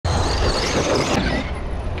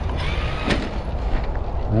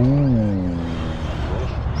Ooh.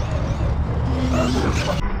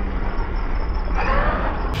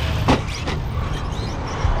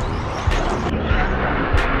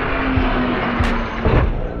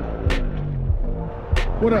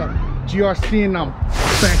 What up, GRC, and I'm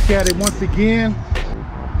back at it once again.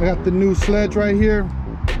 I got the new sledge right here.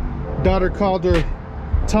 Daughter called her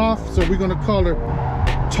Toph, so we're gonna call her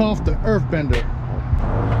Toph the Earthbender.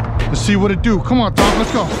 Let's see what it do. Come on, Toph,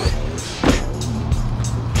 let's go.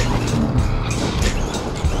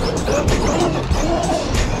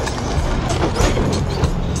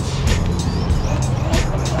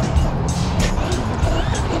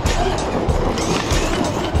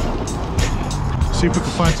 See if we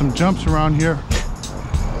can find some jumps around here.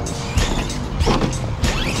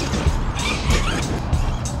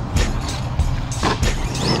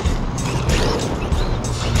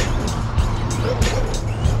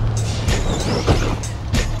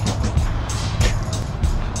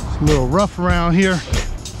 It's a little rough around here.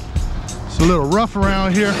 It's a little rough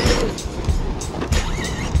around here.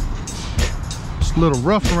 It's a little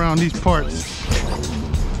rough around these parts.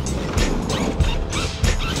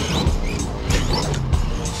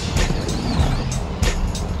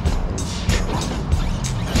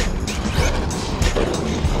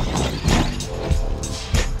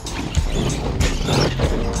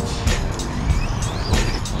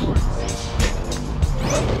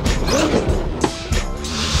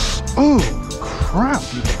 Oh, crap.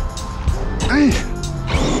 Damn.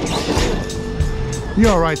 You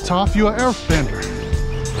all right, Toph? You an earthbender.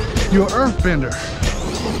 You an earthbender.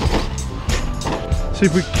 See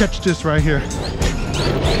if we can catch this right here.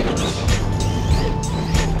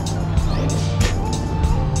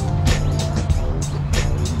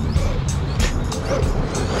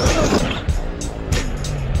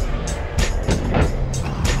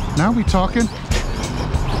 Now we talking.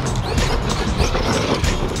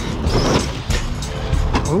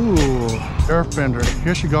 Ooh, earthbender.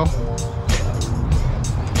 Here she go.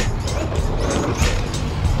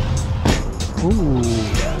 Ooh.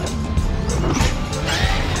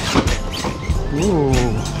 Ooh.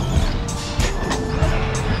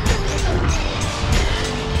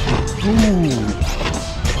 Ooh.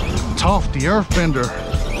 Toph the earthbender.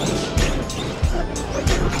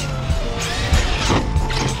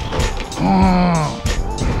 Oh.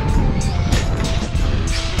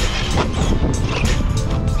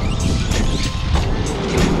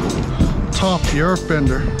 Toph the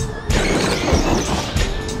earthbender.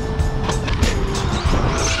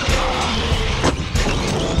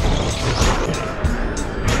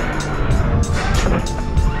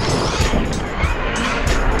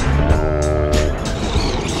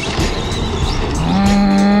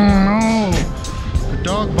 No, the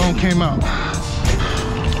dog bone came out.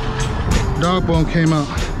 Dog bone came out.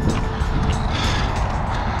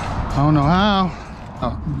 I don't know how.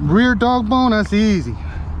 Rear dog bone, that's easy.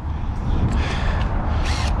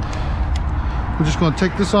 We're just going to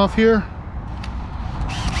take this off here.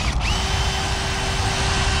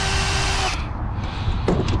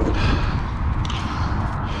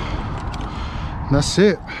 That's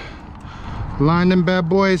it. Line them bad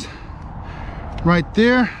boys right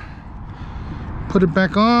there. Put it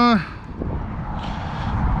back on.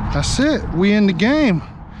 That's it. We in the game.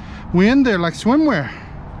 We in there like swimwear.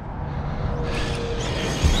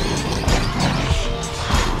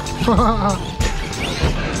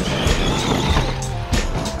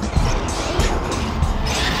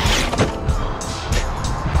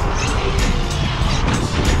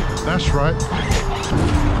 That's right.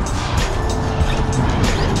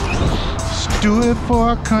 Let's do it for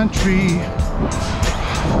our country.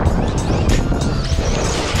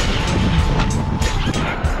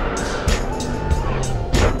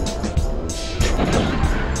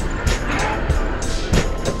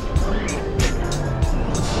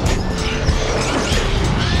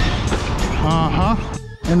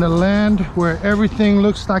 In the land where everything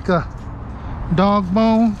looks like a dog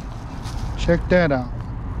bone. Check that out.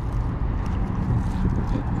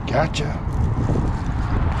 Gotcha.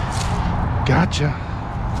 Gotcha.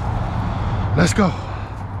 Let's go.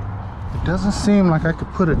 It doesn't seem like I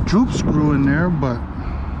could put a droop screw in there, but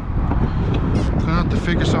I'm gonna have to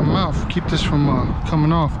figure something out to keep this from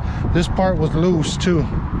coming off. This part was loose too,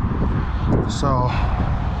 so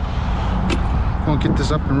I'm gonna get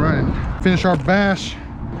this up and running. Finish our bash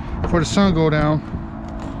before the sun go down.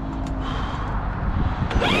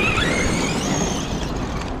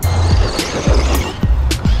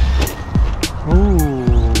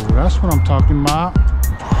 Ooh, that's what I'm talking about.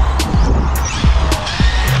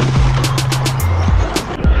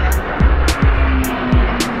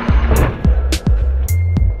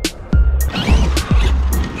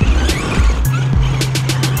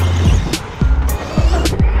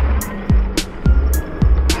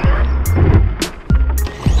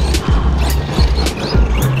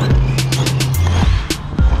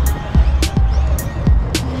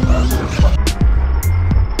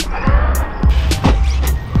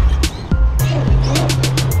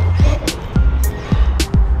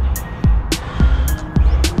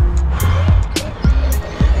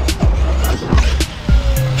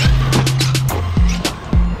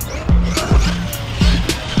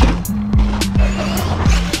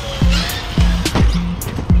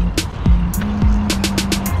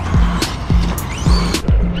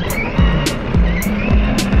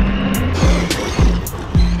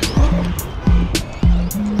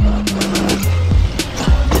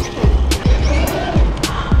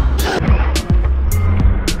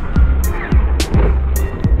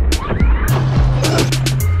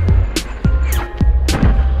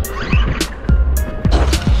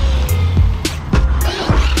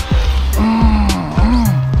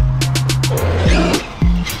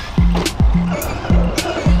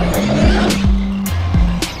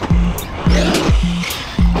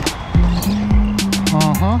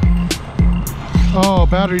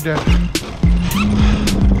 battery dead.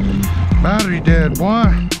 Battery dead, boy.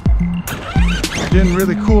 Didn't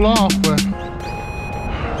really cool off, but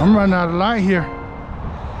I'm running out of light here.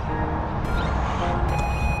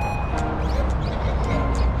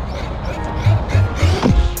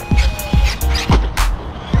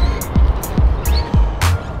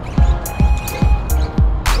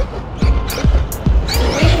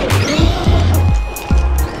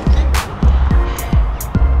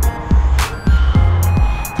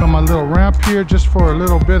 Got my little ramp here just for a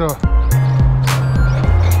little bit of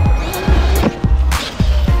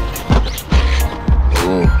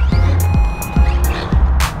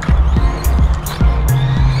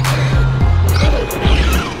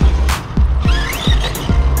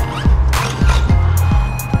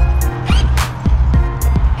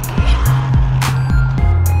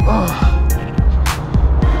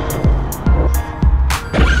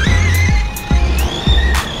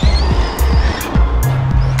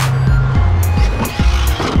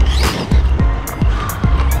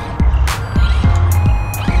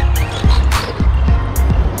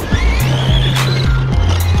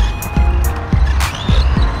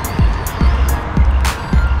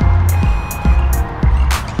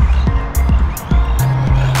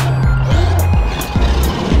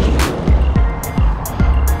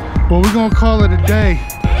well, we're gonna call it a day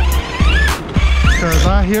because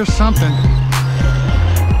I hear something.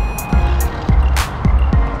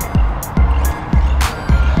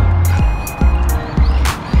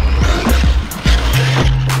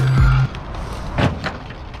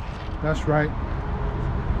 That's right,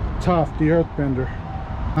 Tough, the earth bender.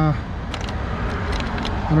 I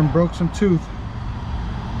done broke some tooth.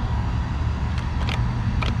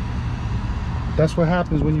 That's what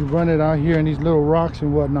happens when you run it out here in these little rocks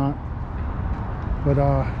and whatnot. But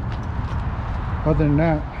other than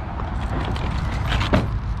that,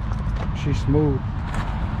 she's smooth.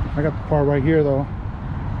 I got the part right here though,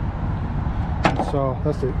 so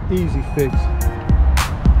that's an easy fix.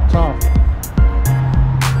 Tough.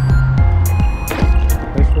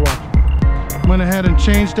 Thanks for watching. Went ahead and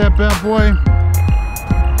changed that bad boy.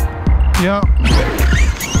 Yep.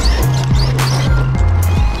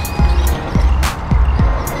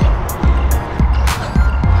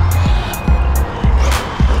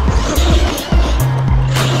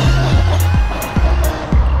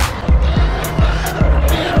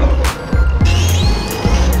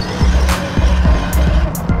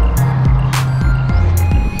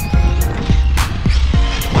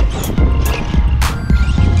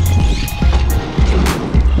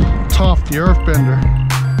 The earth bender.